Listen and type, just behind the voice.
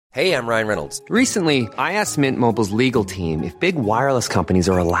Hey, I'm Ryan Reynolds. Recently, I asked Mint Mobile's legal team if big wireless companies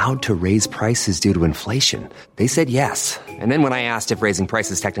are allowed to raise prices due to inflation. They said yes. And then when I asked if raising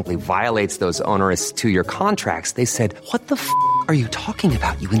prices technically violates those onerous two-year contracts, they said, "What the f*** are you talking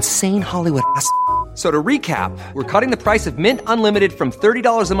about, you insane Hollywood ass?" So to recap, we're cutting the price of Mint Unlimited from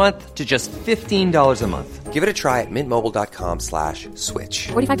 $30 a month to just $15 a month. Give it a try at mintmobile.com/switch.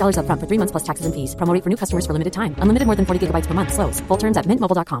 $45 up front for 3 months plus taxes and fees. Promo rate for new customers for limited time. Unlimited more than 40 gigabytes per month. Slows full terms at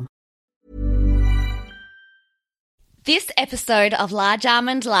mintmobile.com. This episode of Large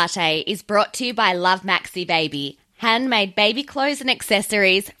Almond Latte is brought to you by Love Maxi Baby, handmade baby clothes and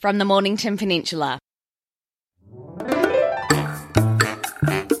accessories from the Mornington Peninsula.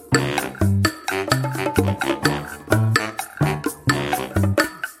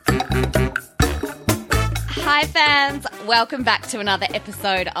 Hi fans, welcome back to another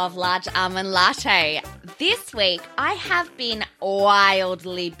episode of Large Almond Latte. This week I have been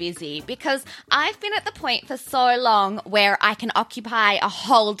wildly busy because I've been at the point for so long where I can occupy a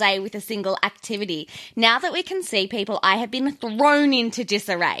whole day with a single activity. Now that we can see people, I have been thrown into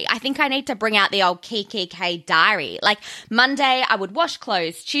disarray. I think I need to bring out the old Kiki K diary. Like Monday I would wash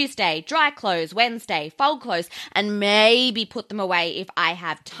clothes, Tuesday dry clothes, Wednesday fold clothes, and maybe put them away if I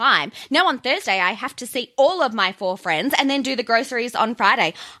have time. Now on Thursday I have to see all of my 4 friends and then do the groceries on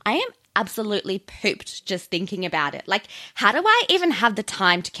Friday. I am absolutely pooped just thinking about it. Like, how do I even have the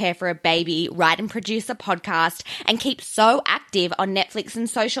time to care for a baby, write and produce a podcast, and keep so active on Netflix and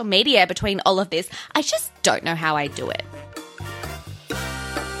social media between all of this? I just don't know how I do it.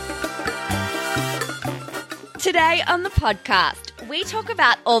 Today on the podcast, we talk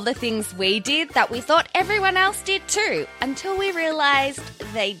about all the things we did that we thought everyone else did too, until we realised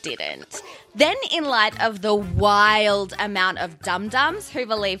they didn't. Then, in light of the wild amount of dum-dums who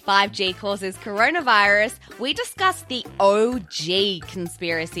believe 5G causes coronavirus, we discuss the OG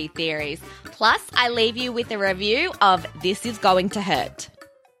conspiracy theories. Plus, I leave you with a review of This Is Going to Hurt.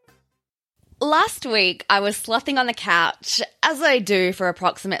 Last week, I was slothing on the couch, as I do for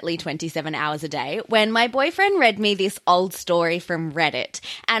approximately 27 hours a day, when my boyfriend read me this old story from Reddit.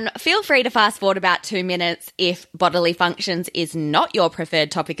 And feel free to fast forward about 2 minutes if bodily functions is not your preferred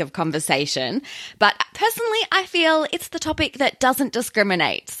topic of conversation. But personally, I feel it's the topic that doesn't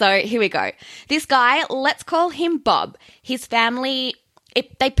discriminate. So here we go. This guy, let's call him Bob. His family,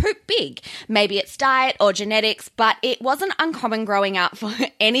 they poop big. Maybe it's diet or genetics, but it wasn't uncommon growing up for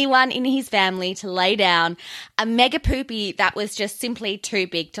anyone in his family to lay down a mega poopy that was just simply too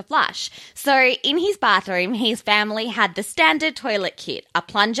big to flush. So in his bathroom, his family had the standard toilet kit, a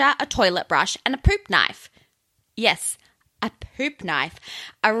plunger, a toilet brush, and a poop knife. Yes, a poop knife.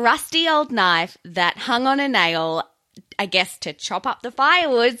 A rusty old knife that hung on a nail, I guess, to chop up the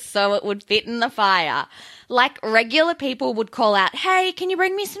firewood so it would fit in the fire. Like regular people would call out, "Hey, can you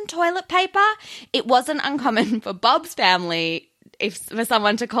bring me some toilet paper?" It wasn't uncommon for Bob's family for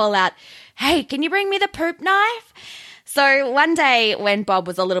someone to call out, "Hey, can you bring me the poop knife?" So one day when Bob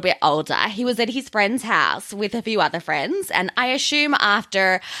was a little bit older, he was at his friend's house with a few other friends, and I assume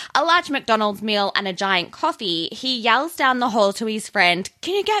after a large McDonald's meal and a giant coffee, he yells down the hall to his friend,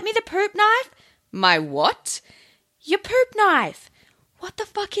 "Can you get me the poop knife?" "My what?" "Your poop knife." What the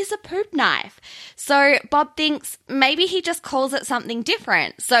fuck is a poop knife? So Bob thinks maybe he just calls it something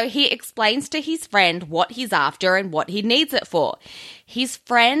different. So he explains to his friend what he's after and what he needs it for. His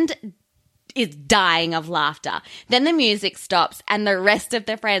friend is dying of laughter. Then the music stops and the rest of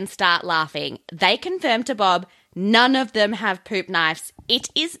the friends start laughing. They confirm to Bob none of them have poop knives. It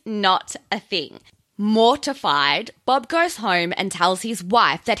is not a thing. Mortified, Bob goes home and tells his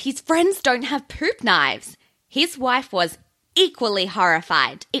wife that his friends don't have poop knives. His wife was equally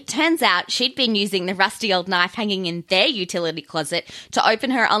horrified. It turns out she'd been using the rusty old knife hanging in their utility closet to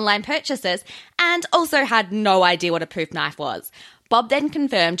open her online purchases and also had no idea what a poop knife was. Bob then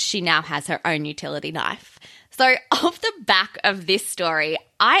confirmed she now has her own utility knife. So off the back of this story,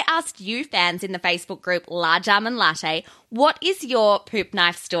 I asked you fans in the Facebook group Large Almond Latte, what is your poop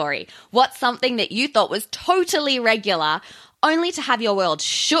knife story? What's something that you thought was totally regular, only to have your world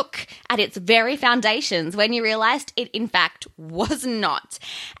shook at its very foundations when you realised it in fact was not?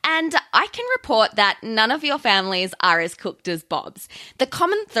 And I can report that none of your families are as cooked as Bob's. The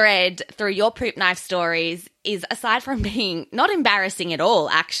common thread through your poop knife stories is, aside from being not embarrassing at all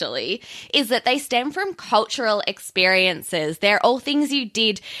actually, is that they stem from cultural experiences. They're all things you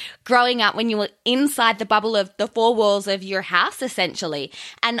did growing up when you were inside the bubble of the 4 walls of your house essentially.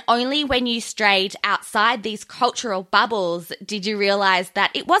 And only when you strayed outside these cultural bubbles did you realise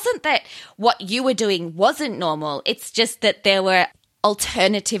that it wasn't that what you were doing wasn't normal, it's just that there were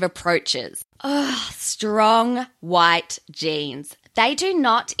alternative approaches. Strong white genes. They do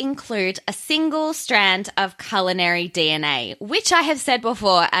not include a single strand of culinary DNA, which I have said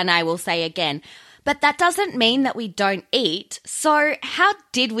before and I will say again. But that doesn't mean that we don't eat. So how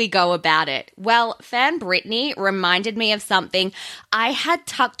did we go about it? Well, fan Brittany reminded me of something I had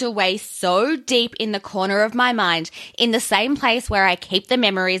tucked away so deep in the corner of my mind, in the same place where I keep the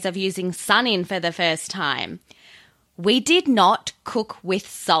memories of using Sun in for the first time. We did not cook with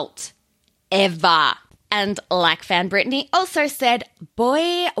salt. Ever. And like fan Brittany also said,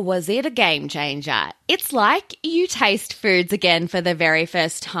 boy, was it a game changer. It's like you taste foods again for the very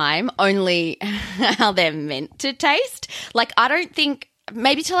first time, only how they're meant to taste. Like, I don't think,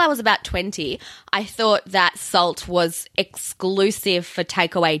 maybe till I was about 20, I thought that salt was exclusive for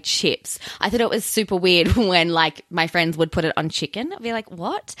takeaway chips. I thought it was super weird when, like, my friends would put it on chicken. I'd be like,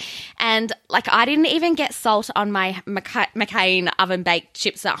 what? And, like, I didn't even get salt on my McCain oven-baked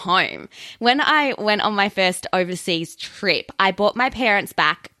chips at home. When I went on my first overseas trip, I bought my parents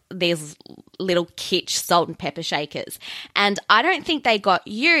back these little kitsch salt and pepper shakers. And I don't think they got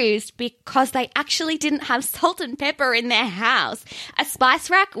used because they actually didn't have salt and pepper in their house. A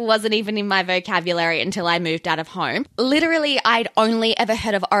spice rack wasn't even in my vocabulary until I moved out of home. Literally, I'd only ever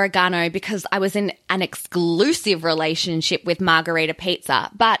heard of oregano because I was in an exclusive relationship with Margarita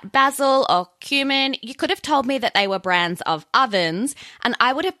Pizza. But basil or cumin, you could have told me that they were brands of ovens, and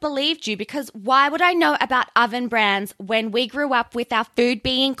I would have believed you, because why would I know about oven brands when we grew up with our food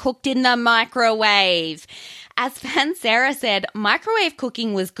being cooked in the microwave? As fan Sarah said, microwave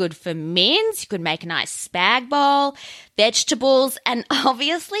cooking was good for mince. You could make a nice spag bowl, vegetables, and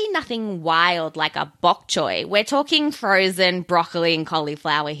obviously nothing wild like a bok choy. We're talking frozen broccoli and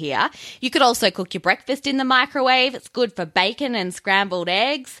cauliflower here. You could also cook your breakfast in the microwave. It's good for bacon and scrambled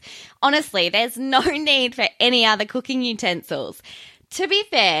eggs. Honestly, there's no need for any other cooking utensils. To be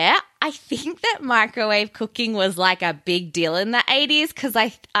fair, I think that microwave cooking was like a big deal in the 80s, because I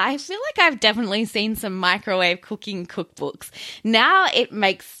feel like I've definitely seen some microwave cooking cookbooks. Now it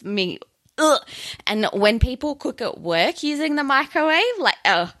makes me ugh. And when people cook at work using the microwave, like,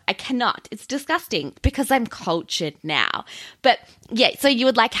 oh, I cannot. It's disgusting because I'm cultured now. But yeah, so you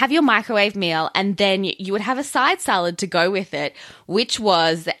would like have your microwave meal and then you would have a side salad to go with it, which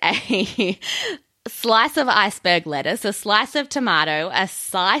was a slice of iceberg lettuce, a slice of tomato, a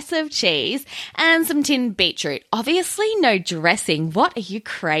slice of cheese, and some tinned beetroot. Obviously no dressing. What, are you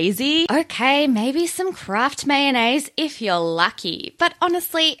crazy? Okay, maybe some Kraft mayonnaise if you're lucky. But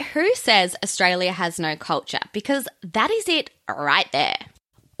honestly, who says Australia has no culture? Because that is it right there.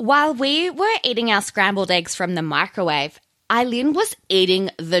 While we were eating our scrambled eggs from the microwave, Eileen was eating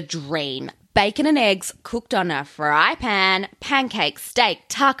the dream. Bacon and eggs cooked on a fry pan, pancakes, steak,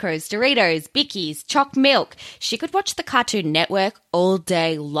 tacos, Doritos, Bickies, choc milk. She could watch the Cartoon Network all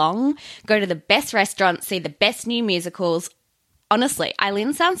day long, go to the best restaurants, see the best new musicals. Honestly,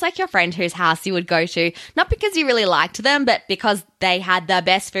 Eileen sounds like your friend whose house you would go to, not because you really liked them, but because they had the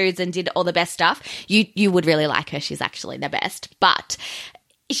best foods and did all the best stuff. You would really like her. She's actually the best. But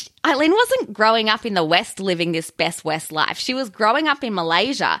Eileen wasn't growing up in the West living this best West life. She was growing up in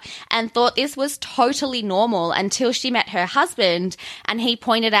Malaysia and thought this was totally normal until she met her husband, and he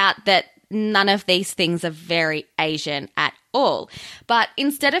pointed out that none of these things are very Asian at all. But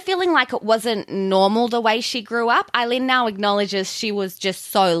instead of feeling like it wasn't normal the way she grew up, Eileen now acknowledges she was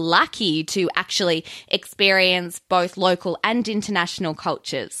just so lucky to actually experience both local and international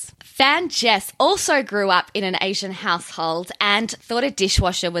cultures. Fan Jess also grew up in an Asian household and thought a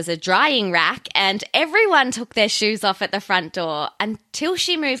dishwasher was a drying rack, and everyone took their shoes off at the front door until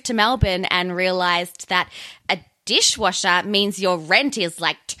she moved to Melbourne and realised that a dishwasher means your rent is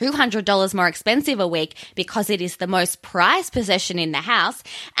like $200 more expensive a week because it is the most prized possession in the house,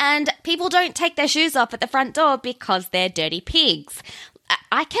 and people don't take their shoes off at the front door because they're dirty pigs.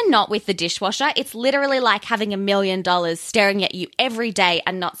 I cannot with the dishwasher. It's literally like having $1 million staring at you every day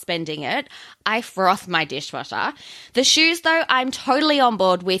and not spending it. I froth my dishwasher. The shoes, though, I'm totally on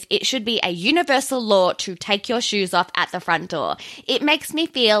board with. It should be a universal law to take your shoes off at the front door. It makes me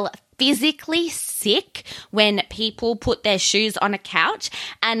feel physically sick when people put their shoes on a couch,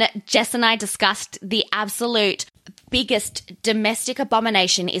 and Jess and I discussed the absolute biggest domestic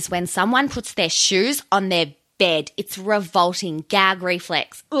abomination is when someone puts their shoes on their bed. It's revolting. Gag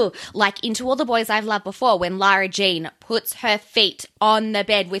reflex. Ugh. Like Into All the Boys I've Loved Before, when Lara Jean puts her feet on the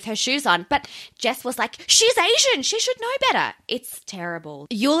bed with her shoes on. But Jess was like, she's Asian. She should know better. It's terrible.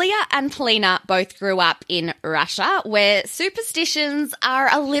 Yulia and Polina both grew up in Russia, where superstitions are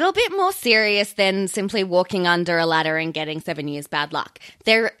a little bit more serious than simply walking under a ladder and getting 7 years bad luck.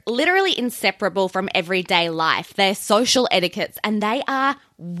 They're literally inseparable from everyday life. They're social etiquettes, and they are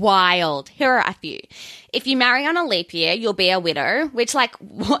wild. Here are a few. If you marry on a leap year, you'll be a widow, which, like,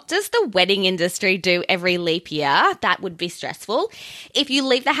 what does the wedding industry do every leap year? That would be stressful. If you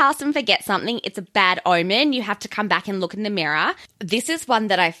leave the house and forget something, it's a bad omen. You have to come back and look in the mirror. This is one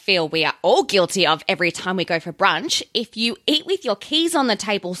that I feel we are all guilty of every time we go for brunch. If you eat with your keys on the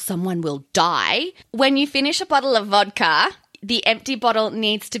table, someone will die. When you finish a bottle of vodka, the empty bottle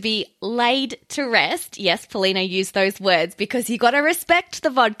needs to be laid to rest. Yes, Paulina used those words because you got to respect the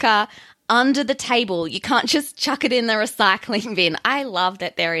vodka under the table. You can't just chuck it in the recycling bin. I love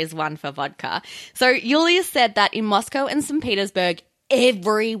that there is one for vodka. So Yulia said that in Moscow and St. Petersburg,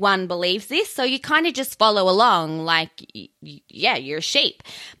 everyone believes this, so you kind of just follow along like, yeah, you're a sheep.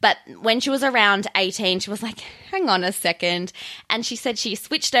 But when she was around 18, she was like, hang on a second. And she said she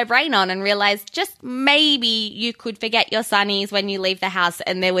switched her brain on and realized just maybe you could forget your sunnies when you leave the house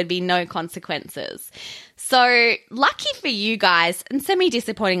and there would be no consequences. So lucky for you guys, and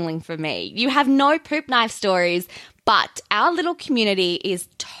semi-disappointingly for me, you have no poop knife stories, but our little community is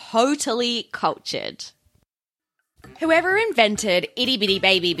totally cultured. Whoever invented itty bitty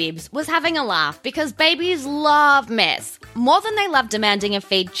baby bibs was having a laugh because babies love mess more than they love demanding a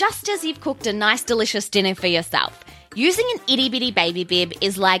feed just as you've cooked a nice delicious dinner for yourself. Using an itty bitty baby bib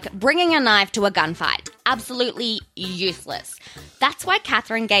is like bringing a knife to a gunfight. Absolutely useless. That's why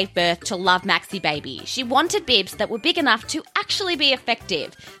Catherine gave birth to Love Maxi Baby. She wanted bibs that were big enough to actually be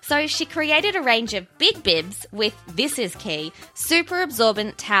effective. So she created a range of big bibs with, this is key, super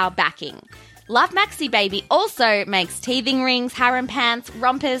absorbent towel backing. Love Maxi Baby also makes teething rings, harem pants,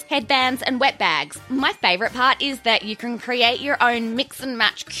 rompers, headbands, and wet bags. My favourite part is that you can create your own mix and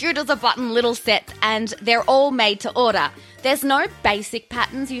match cute as a button little sets, and they're all made to order. There's no basic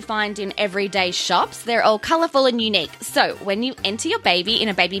patterns you find in everyday shops. They're all colourful and unique. So when you enter your baby in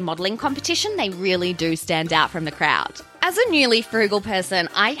a baby modelling competition, they really do stand out from the crowd. As a newly frugal person,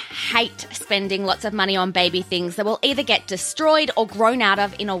 I hate spending lots of money on baby things that will either get destroyed or grown out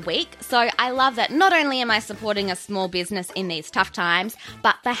of in a week. So I love that not only am I supporting a small business in these tough times,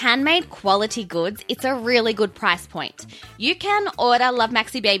 but for handmade quality goods, it's a really good price point. You can order Love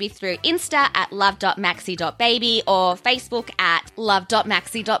Maxi Baby through Insta at love.maxi.baby or Facebook at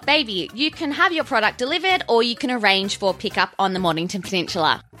love.maxi.baby. You can have your product delivered or you can arrange for pickup on the Mornington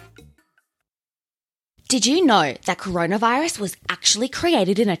Peninsula. Did you know that coronavirus was actually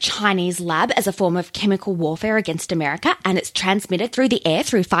created in a Chinese lab as a form of chemical warfare against America, and it's transmitted through the air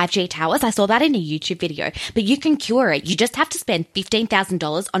through 5G towers? I saw that in a YouTube video. But you can cure it. You just have to spend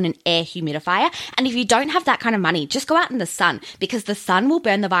 $15,000 on an air humidifier. And if you don't have that kind of money, just go out in the sun because the sun will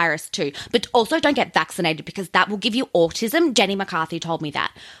burn the virus too. But also don't get vaccinated because that will give you autism. Jenny McCarthy told me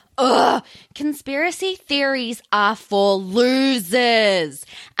that. Ugh, conspiracy theories are for losers.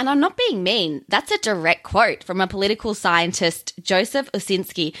 And I'm not being mean. That's a direct quote from a political scientist, Joseph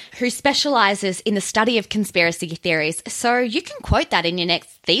Usinski, who specializes in the study of conspiracy theories. So you can quote that in your next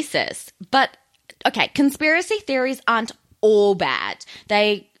thesis. But, okay, conspiracy theories aren't all bad.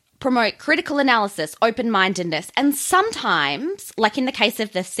 They promote critical analysis, open-mindedness, and sometimes, like in the case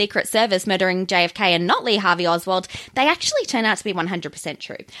of the Secret Service murdering JFK and not Lee Harvey Oswald, they actually turn out to be 100%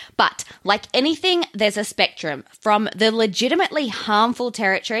 true. But like anything, there's a spectrum from the legitimately harmful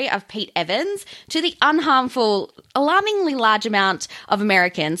territory of Pete Evans to the unharmful, alarmingly large amount of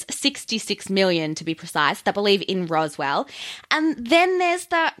Americans, 66 million to be precise, that believe in Roswell. And then there's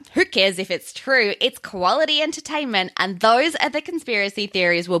the, who cares if it's true, it's quality entertainment, and those are the conspiracy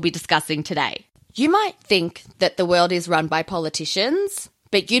theories we'll be discussing today. You might think that the world is run by politicians,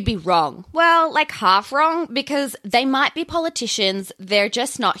 but you'd be wrong. Well, like half wrong, because they might be politicians, they're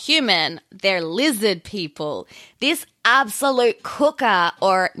just not human, they're lizard people. This absolute cooker,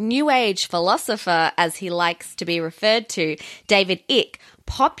 or New Age philosopher, as he likes to be referred to, David Icke,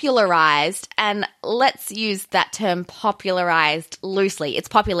 popularized, and let's use that term popularized loosely. It's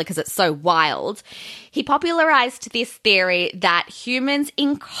popular because it's so wild. He popularized this theory that humans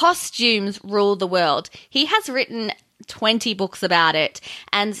in costumes rule the world. He has written 20 books about it,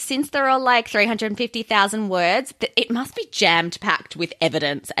 and since they're all like 350,000 words, it must be jammed packed with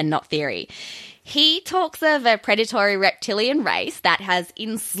evidence and not theory. He talks of a predatory reptilian race that has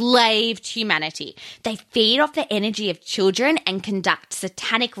enslaved humanity. They feed off the energy of children and conduct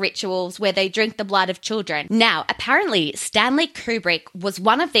satanic rituals where they drink the blood of children. Now, apparently, Stanley Kubrick was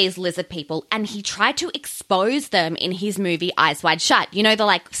one of these lizard people, and he tried to expose them in his movie Eyes Wide Shut. You know, the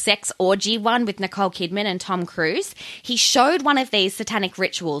like sex orgy one with Nicole Kidman and Tom Cruise? He showed one of these satanic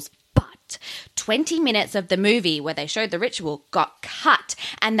rituals, 20 minutes of the movie where they showed the ritual got cut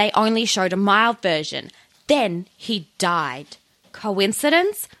and they only showed a mild version. Then he died.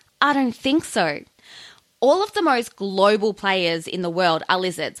 Coincidence? I don't think so. all of the most global players in the world are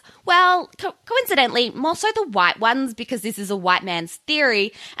lizards. Well, coincidentally, more so the white ones, because this is a white man's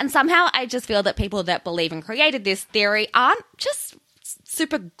theory, and somehow I just feel that people that believe and created this theory aren't just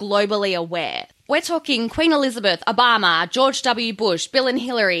super globally aware. We're talking Queen Elizabeth, Obama, George W. Bush, Bill and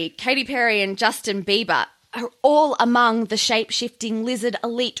Hillary, Katy Perry and Justin Bieber are all among the shape-shifting lizard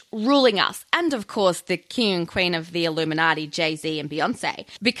elite ruling us. And of course, the king and queen of the Illuminati, Jay-Z and Beyonce.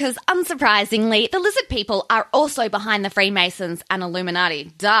 Because unsurprisingly, the lizard people are also behind the Freemasons and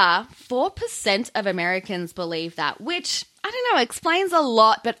Illuminati. Duh, 4% of Americans believe that, which, I don't know, explains a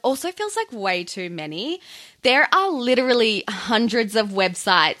lot, but also feels like way too many. There are literally hundreds of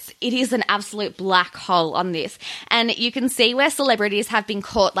websites. It is an absolute black hole on this. And you can see where celebrities have been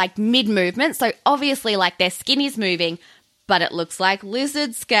caught like mid-movement. So obviously like their skin is moving, but it looks like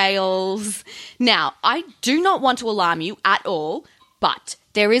lizard scales. Now, I do not want to alarm you at all, but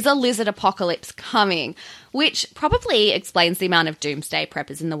there is a lizard apocalypse coming, which probably explains the amount of doomsday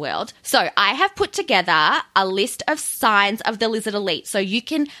preppers in the world. So I have put together a list of signs of the lizard elite so you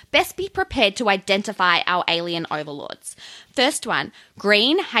can best be prepared to identify our alien overlords. First one,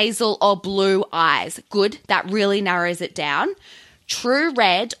 green, hazel, or blue eyes. Good, that really narrows it down. True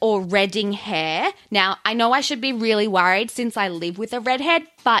red or redding hair. Now, I know I should be really worried since I live with a redhead,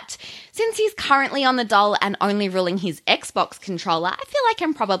 but since he's currently on the dole and only ruling his Xbox controller, I feel like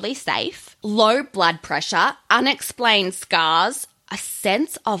I'm probably safe. Low blood pressure, unexplained scars, a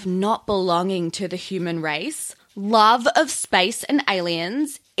sense of not belonging to the human race, love of space and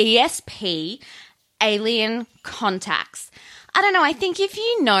aliens, ESP, alien contacts. I don't know, I think if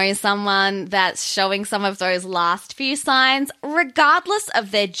you know someone that's showing some of those last few signs, regardless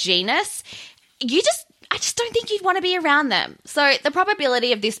of their genus, I just don't think you'd want to be around them. So the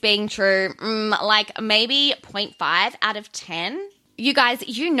probability of this being true, like maybe 0.5 out of 10. You guys,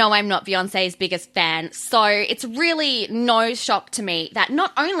 you know I'm not Beyonce's biggest fan, so it's really no shock to me that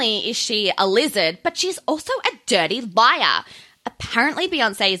not only is she a lizard, but she's also a dirty liar. Apparently,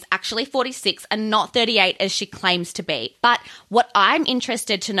 Beyonce is actually 46 and not 38 as she claims to be. But what I'm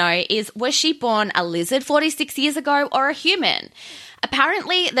interested to know is, was she born a lizard 46 years ago or a human?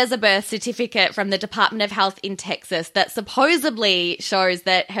 Apparently, there's a birth certificate from the Department of Health in Texas that supposedly shows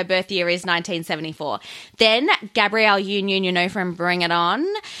that her birth year is 1974. Then, Gabrielle Union, you know from Bring It On,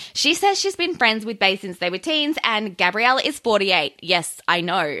 she says she's been friends with Bey since they were teens, and Gabrielle is 48. Yes, I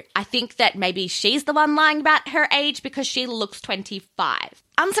know. I think that maybe she's the one lying about her age because she looks 25.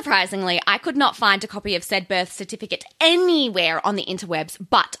 Unsurprisingly, I could not find a copy of said birth certificate anywhere on the interwebs,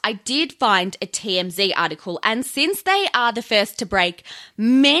 but I did find a TMZ article, and since they are the first to break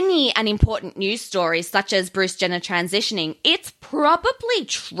many and important news stories, such as Bruce Jenner transitioning, it's probably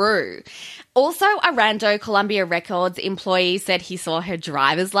true. Also, a rando Columbia Records employee said he saw her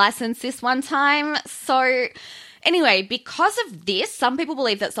driver's license this one time, so... Anyway, because of this, some people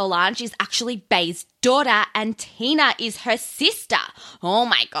believe that Solange is actually Bey's daughter and Tina is her sister. Oh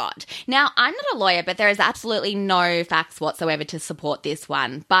my God. Now, I'm not a lawyer, but there is absolutely no facts whatsoever to support this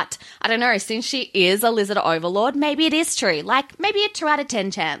one. But I don't know, since she is a lizard overlord, maybe it is true. Like maybe a 2 out of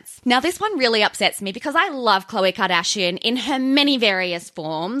 10 chance. Now, this one really upsets me because I love Khloe Kardashian in her many various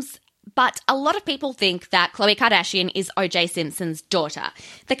forms. But a lot of people think that Khloe Kardashian is O.J. Simpson's daughter.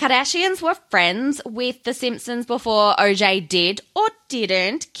 The Kardashians were friends with the Simpsons before O.J. did or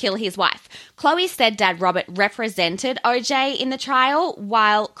didn't kill his wife. Khloe's stepdad Robert represented O.J. in the trial,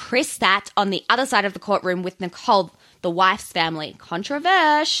 while Chris sat on the other side of the courtroom with Nicole, the wife's family.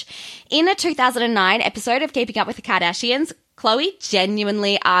 Controversial. In a 2009 episode of Keeping Up with the Kardashians, Khloe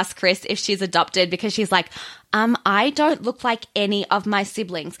genuinely asked Chris if she's adopted because she's like, I don't look like any of my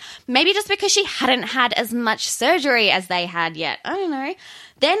siblings. Maybe just because she hadn't had as much surgery as they had yet. I don't know.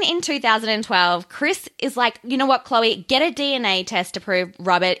 Then in 2012, Chris is like, you know what, Khloe, get a DNA test to prove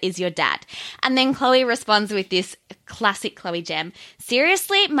Robert is your dad. And then Khloe responds with this classic Khloe gem.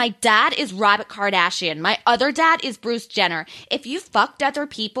 Seriously, my dad is Robert Kardashian. My other dad is Bruce Jenner. If you fucked other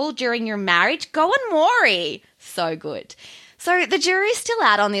people during your marriage, go and worry. So good. So the jury's still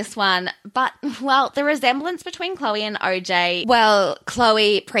out on this one, but, well, the resemblance between Khloe and OJ, well,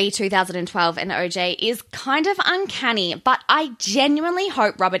 Khloe pre-2012 and OJ is kind of uncanny, but I genuinely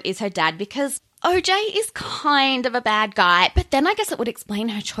hope Robert is her dad because OJ is kind of a bad guy, but then I guess it would explain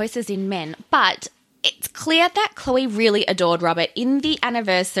her choices in men. But it's clear that Khloe really adored Robert in the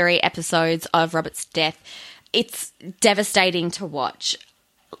anniversary episodes of Robert's death. It's devastating to watch.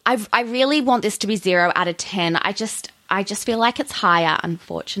 I really want this to be 0 out of 10. I just feel like it's higher,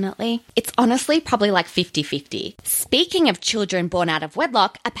 unfortunately. It's honestly probably like 50-50. Speaking of children born out of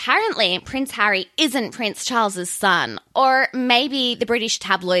wedlock, apparently Prince Harry isn't Prince Charles's son. Or maybe the British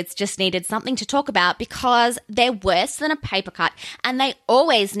tabloids just needed something to talk about because they're worse than a paper cut, and they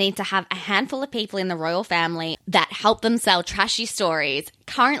always need to have a handful of people in the royal family that help them sell trashy stories.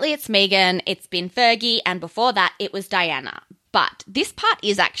 Currently it's Meghan, it's been Fergie, and before that it was Diana. But this part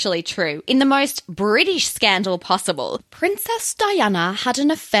is actually true. In the most British scandal possible, Princess Diana had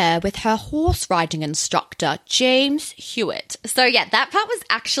an affair with her horse riding instructor, James Hewitt. So yeah, that part was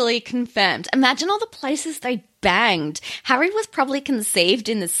actually confirmed. Imagine all the places they banged. Harry was probably conceived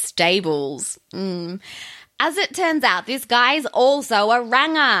in the stables. As it turns out, this guy's also a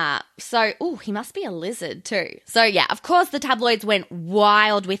ranger. So, he must be a lizard too. So yeah, of course the tabloids went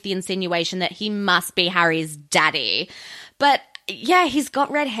wild with the insinuation that he must be Harry's daddy. But yeah, he's got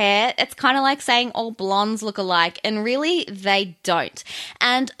red hair. It's kind of like saying all blondes look alike, and really they don't.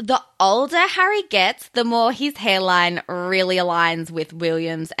 And the older Harry gets, the more his hairline really aligns with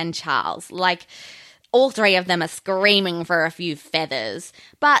William's and Charles. Like, all three of them are screaming for a few feathers.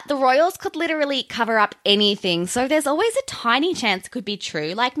 But the royals could literally cover up anything, so there's always a tiny chance it could be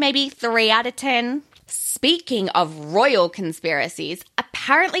true, like maybe 3 out of 10. Speaking of royal conspiracies,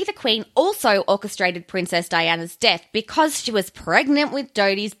 apparently the Queen also orchestrated Princess Diana's death because she was pregnant with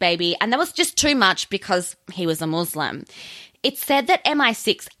Dodi's baby, and that was just too much because he was a Muslim. It's said that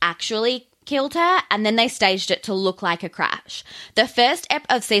MI6 actually killed her, and then they staged it to look like a crash. The first ep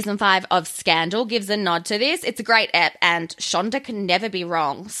of season 5 of Scandal gives a nod to this. It's a great ep, and Shonda can never be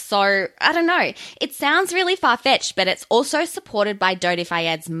wrong. So, I don't know. It sounds really far-fetched, but it's also supported by Dodi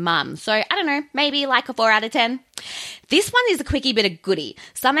Fayed's mum. So, I don't know, maybe like a 4 out of 10. This one is a quickie bit of goodie.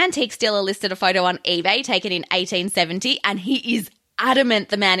 Some antique dealer listed a photo on eBay taken in 1870, and he is adamant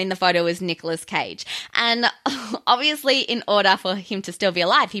the man in the photo is Nicolas Cage. And obviously, in order for him to still be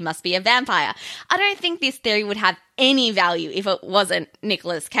alive, he must be a vampire. I don't think this theory would have any value if it wasn't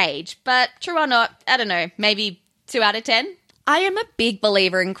Nicolas Cage. But true or not, I don't know, maybe 2 out of 10? I am a big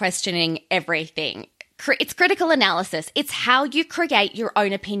believer in questioning everything. It's critical analysis. It's how you create your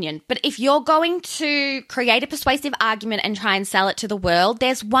own opinion. But if you're going to create a persuasive argument and try and sell it to the world,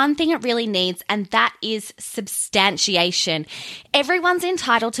 there's one thing it really needs, and that is substantiation. Everyone's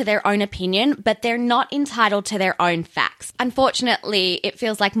entitled to their own opinion, but they're not entitled to their own facts. Unfortunately, it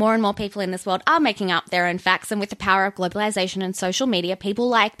feels like more and more people in this world are making up their own facts, and with the power of globalization and social media, people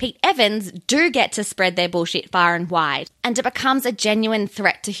like Pete Evans do get to spread their bullshit far and wide. And it becomes a genuine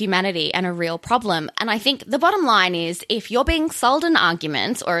threat to humanity and a real problem. And I think the bottom line is, if you're being sold an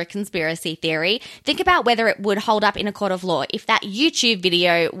argument or a conspiracy theory, think about whether it would hold up in a court of law, if that YouTube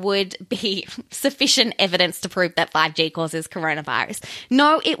video would be sufficient evidence to prove that 5G causes coronavirus.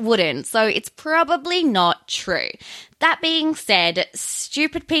 No, it wouldn't, so it's probably not true. That being said,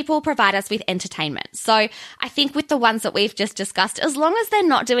 stupid people provide us with entertainment. So I think with the ones that we've just discussed, as long as they're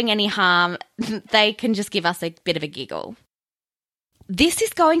not doing any harm, they can just give us a bit of a giggle. This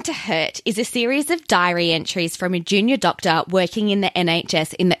Is Going to Hurt is a series of diary entries from a junior doctor working in the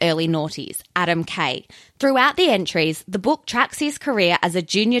NHS in the early noughties, Adam Kay. Throughout the entries, the book tracks his career as a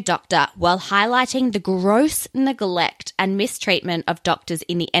junior doctor while highlighting the gross neglect and mistreatment of doctors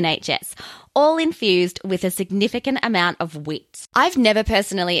in the NHS, all infused with a significant amount of wit. I've never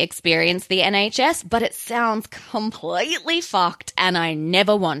personally experienced the NHS, but it sounds completely fucked and I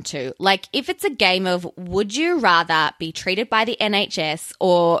never want to. Like, if it's a game of would you rather be treated by the NHS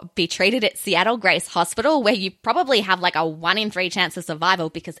or be treated at Seattle Grace Hospital, where you probably have like a 1 in 3 chance of survival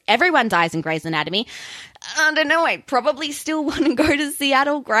because everyone dies in Grey's Anatomy, I don't know, I'd probably still want to go to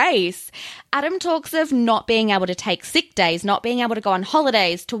Seattle Grace. Adam talks of not being able to take sick days, not being able to go on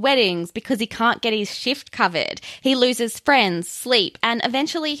holidays, to weddings, because he can't get his shift covered. He loses friends, sleep, and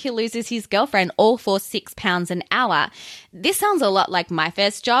eventually he loses his girlfriend, all for £6 an hour. This sounds a lot like my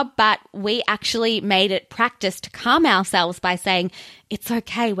first job, but we actually made it practice to calm ourselves by saying, it's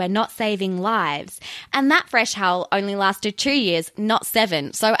okay, we're not saving lives. And that fresh hell only lasted 2 years, not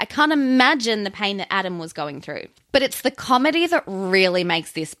 7. So I can't imagine the pain that Adam was going through. But it's the comedy that really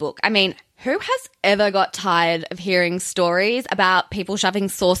makes this book. I mean, who has ever got tired of hearing stories about people shoving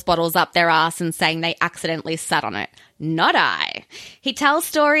sauce bottles up their ass and saying they accidentally sat on it? Not I. He tells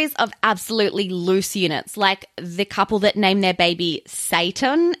stories of absolutely loose units, like the couple that named their baby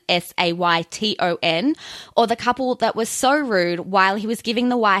Satan, Sayton, or the couple that was so rude while he was giving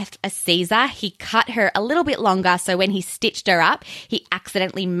the wife a Caesar, he cut her a little bit longer so when he stitched her up, he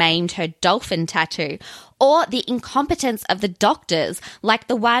accidentally maimed her dolphin tattoo. or the incompetence of the doctors, like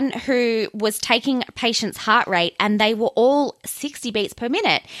the one who was taking a patient's heart rate and they were all 60 beats per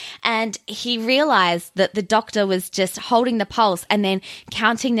minute. And he realized that the doctor was just holding the pulse and then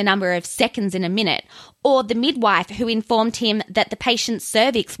counting the number of seconds in a minute. Or the midwife who informed him that the patient's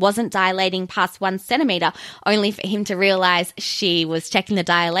cervix wasn't dilating past 1 centimeter, only for him to realize she was checking the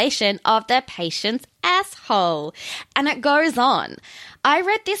dilation of the patient's asshole. And it goes on. I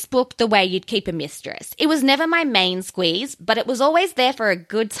read this book the way you'd keep a mistress. It was never my main squeeze, but it was always there for a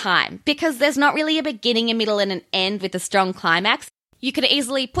good time because there's not really a beginning, a middle, and an end with a strong climax. You could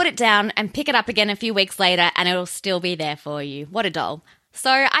easily put it down and pick it up again a few weeks later and it'll still be there for you. What a doll.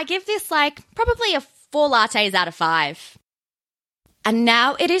 So I give this probably a 4 lattes out of 5. And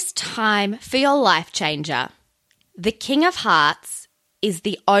now it is time for your life changer. The King of Hearts is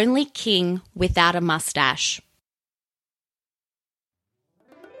the only king without a mustache.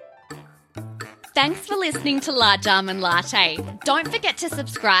 Thanks for listening to Large Almond Latte. Don't forget to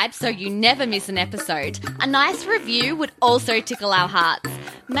subscribe so you never miss an episode. A nice review would also tickle our hearts.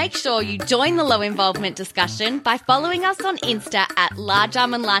 Make sure you join the low involvement discussion by following us on Insta at Large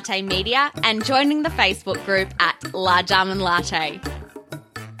Almond Latte Media and joining the Facebook group at Large Almond Latte.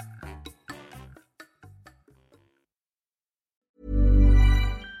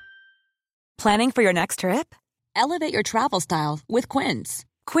 Planning for your next trip? Elevate your travel style with Quince.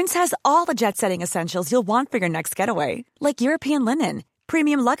 Quince has all the jet-setting essentials you'll want for your next getaway, like European linen,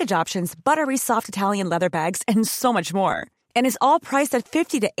 premium luggage options, buttery soft Italian leather bags, and so much more. And is all priced at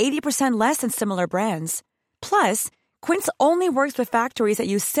 50 to 80% less than similar brands. Plus, Quince only works with factories that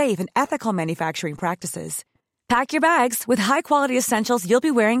use safe and ethical manufacturing practices. Pack your bags with high-quality essentials you'll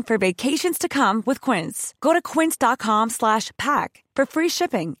be wearing for vacations to come with Quince. Go to quince.com/pack for free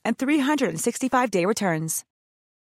shipping and 365-day returns.